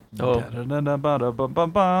Oh.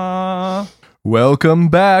 Welcome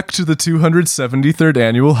back to the 273rd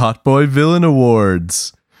Annual Hot Boy Villain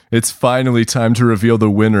Awards. It's finally time to reveal the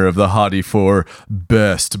winner of the Hottie for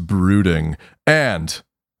Best Brooding. And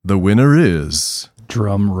the winner is...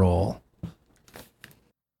 Drum roll.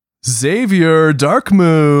 Xavier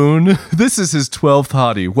Darkmoon. This is his 12th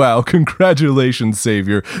Hottie. Wow, congratulations,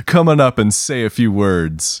 Xavier. Come on up and say a few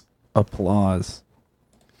words. Applause.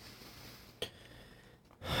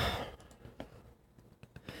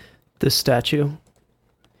 This statue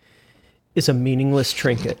is a meaningless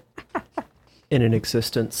trinket in an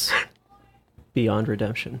existence beyond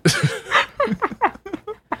redemption.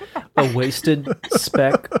 A wasted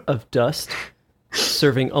speck of dust,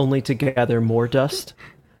 serving only to gather more dust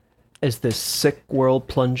as this sick world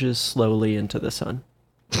plunges slowly into the sun.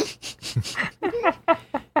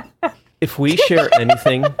 If we share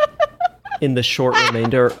anything in the short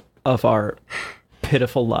remainder of our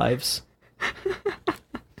pitiful lives,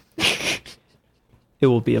 it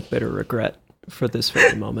will be a bitter regret for this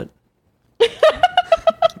very moment.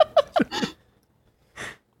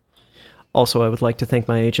 Also, I would like to thank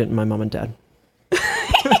my agent and my mom and dad.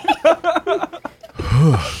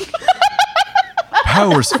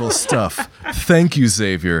 Powerful stuff. Thank you,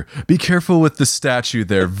 Xavier. Be careful with the statue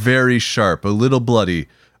there. Very sharp, a little bloody.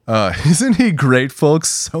 Isn't he great, folks?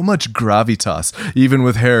 So much gravitas, even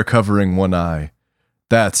with hair covering one eye.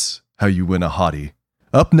 That's how you win a hottie.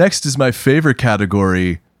 Up next is my favorite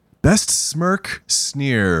category, Best Smirk,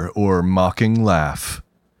 Sneer, or Mocking Laugh.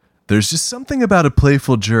 There's just something about a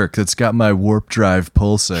playful jerk that's got my warp drive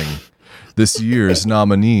pulsing. This year's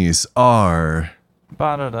nominees are...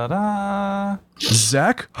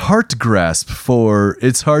 Zach Heartgrasp for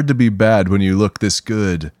It's Hard to Be Bad When You Look This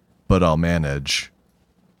Good, But I'll Manage.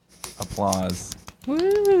 Applause.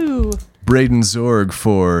 Woo! Braden Zorg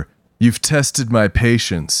for You've Tested My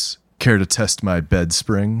Patience. Care to test my bed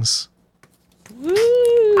springs? Woo!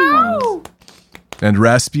 Ow! And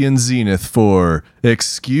Raspian Zenith for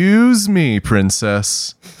Excuse Me,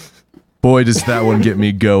 Princess. Boy, does that one get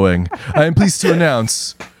me going. I am pleased to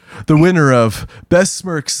announce the winner of Best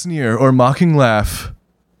Smirk, Sneer, or Mocking Laugh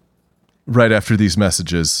right after these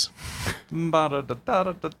messages. And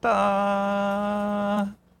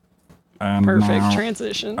Perfect now,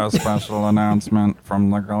 transition. a special announcement from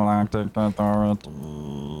the Galactic Authority.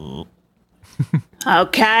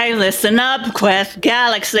 Okay, listen up, Quest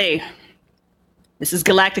Galaxy. This is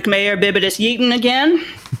Galactic Mayor Bibidus Yeaton again.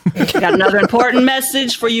 Got another important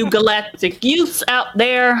message for you galactic youths out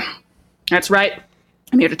there. That's right.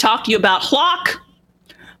 I'm here to talk to you about Hlock,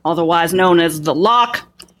 otherwise known as the Lock,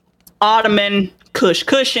 Ottoman, Cush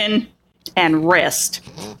Cushion, and Rest.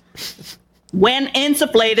 When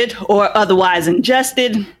insufflated or otherwise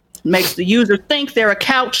ingested, it makes the user think they're a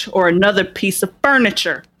couch or another piece of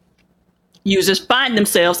furniture. Users find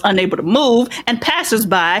themselves unable to move, and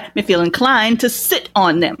passersby may feel inclined to sit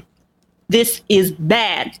on them. This is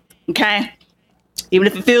bad, okay? Even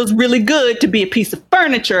if it feels really good to be a piece of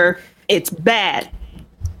furniture, it's bad.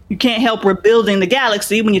 You can't help rebuilding the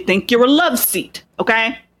galaxy when you think you're a love seat,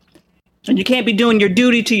 okay? And you can't be doing your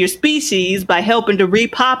duty to your species by helping to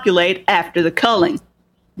repopulate after the culling.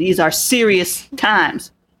 These are serious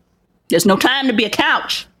times. There's no time to be a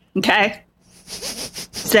couch, okay?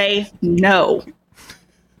 Say no.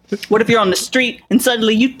 What if you're on the street and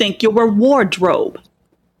suddenly you think you're a wardrobe?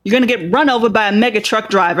 You're going to get run over by a mega truck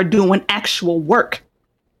driver doing actual work.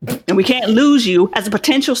 And we can't lose you as a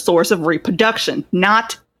potential source of reproduction,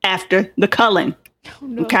 not after the culling. Oh,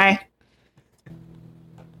 no. Okay?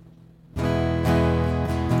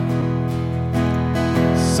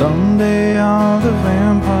 Someday all the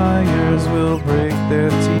vampires will break their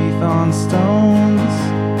teeth on stones.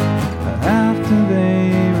 After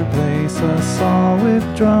they replace us all with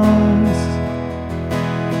drones.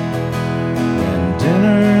 And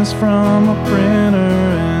dinners from a printer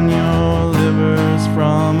and your livers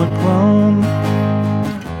from a clone.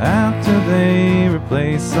 After they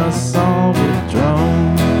replace us all with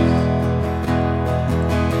drones.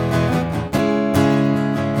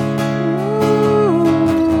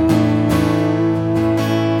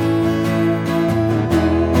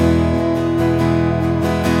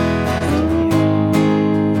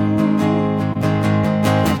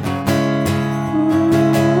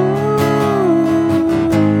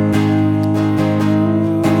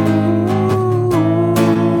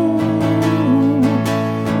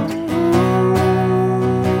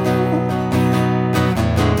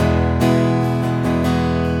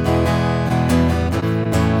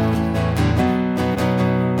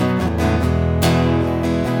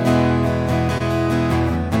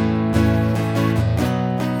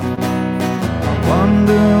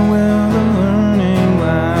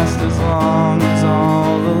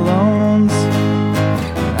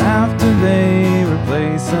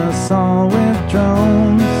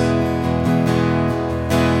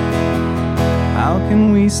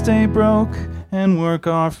 stay broke and work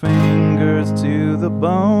our fingers to the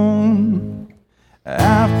bone.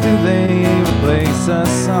 After they replace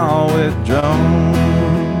us all with drones.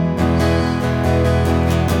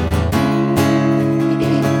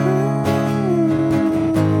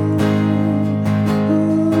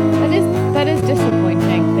 That is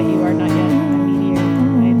disappointing that you are not yet a meteor.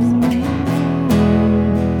 I'm sorry.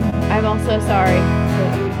 I'm also sorry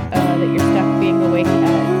that you're stuck being awake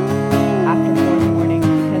after 4 in the morning,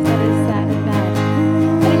 because that is sad and bad.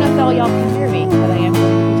 I don't know if all y'all can hear me, but I am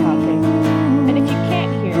going to be talking. And if you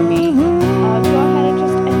can't hear me, go ahead and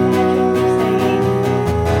just imagine me saying,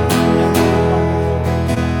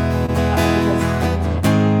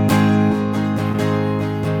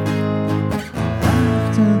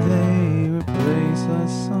 After they replace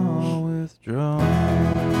us all with drones.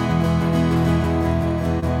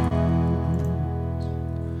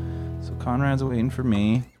 So Conrad's waiting for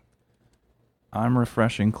me. I'm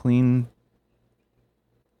refreshing clean.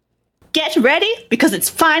 Get ready, because it's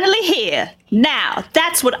finally here. Now,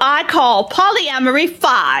 that's what I call polyamory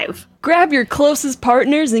 5. Grab your closest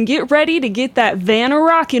partners and get ready to get that van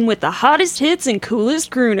a-rockin' with the hottest hits and coolest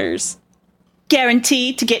crooners.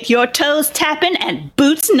 Guaranteed to get your toes tapping and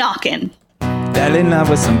boots knocking. Fell in love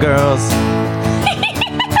with some girls.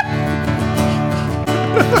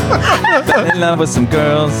 Fell in love with some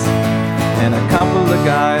girls and a couple of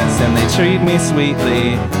guys, and they treat me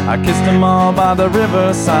sweetly. I kissed them all by the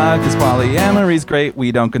riverside, cause polyamory's great,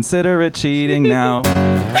 we don't consider it cheating now.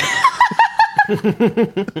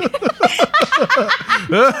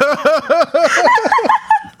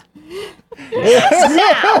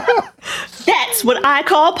 Now, that's what I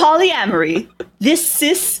call polyamory. This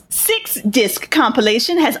 6-disc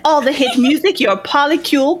compilation has all the hit music your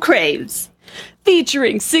polycule craves.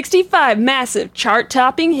 Featuring 65 massive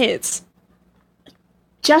chart-topping hits.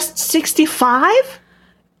 Just 65?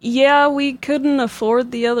 Yeah, we couldn't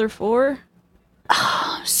afford the other 4.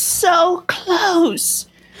 So close.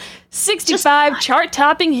 65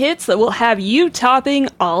 chart-topping hits that will have you topping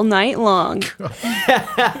all night long.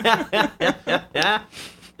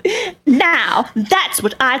 Now, that's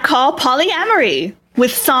what I call polyamory.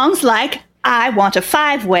 With songs like I Want a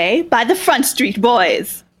 5-Way by the Front Street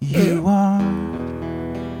Boys. You are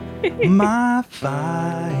my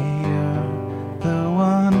fire, the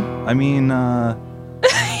one. I mean,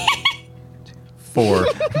 4.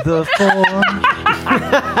 the 4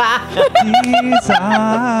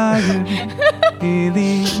 desire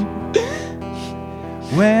really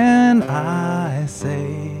when I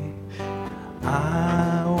say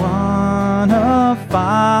I want a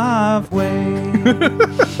 5-way.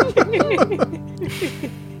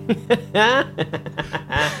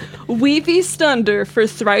 Weepy Stunder for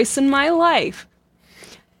Thrice in My Life.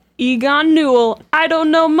 Egon Newell, I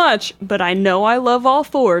don't know much, but I know I love all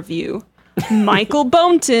 4 of you. Michael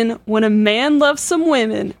Boneton, When a Man Loves Some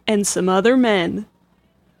Women and Some Other Men.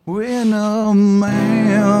 When a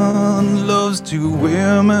man loves 2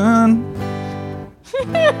 women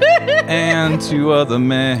and 2 other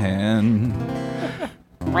men,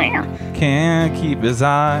 can't keep his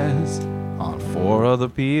eyes on 4 other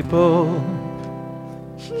people.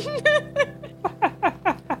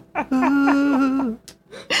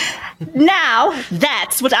 Now,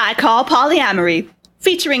 that's what I call polyamory.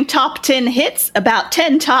 Featuring top 10 hits about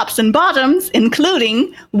 10 tops and bottoms,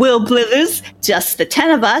 including Will Blithers, Just the 10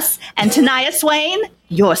 of Us, and Tania Swain,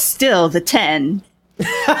 You're Still the 10.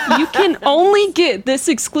 You can only get this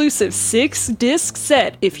exclusive 6-disc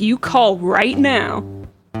set if you call right now.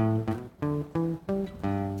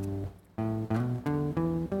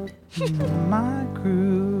 My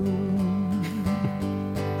crew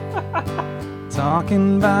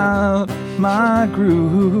talking about my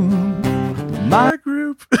groove. My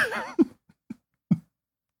group.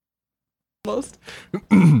 Almost.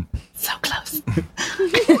 So close.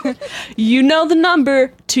 You know the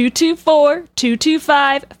number,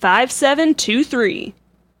 224-225-5723.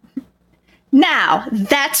 Now,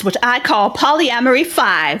 that's what I call polyamory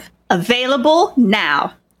 5. Available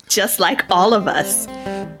now. Just like all of us.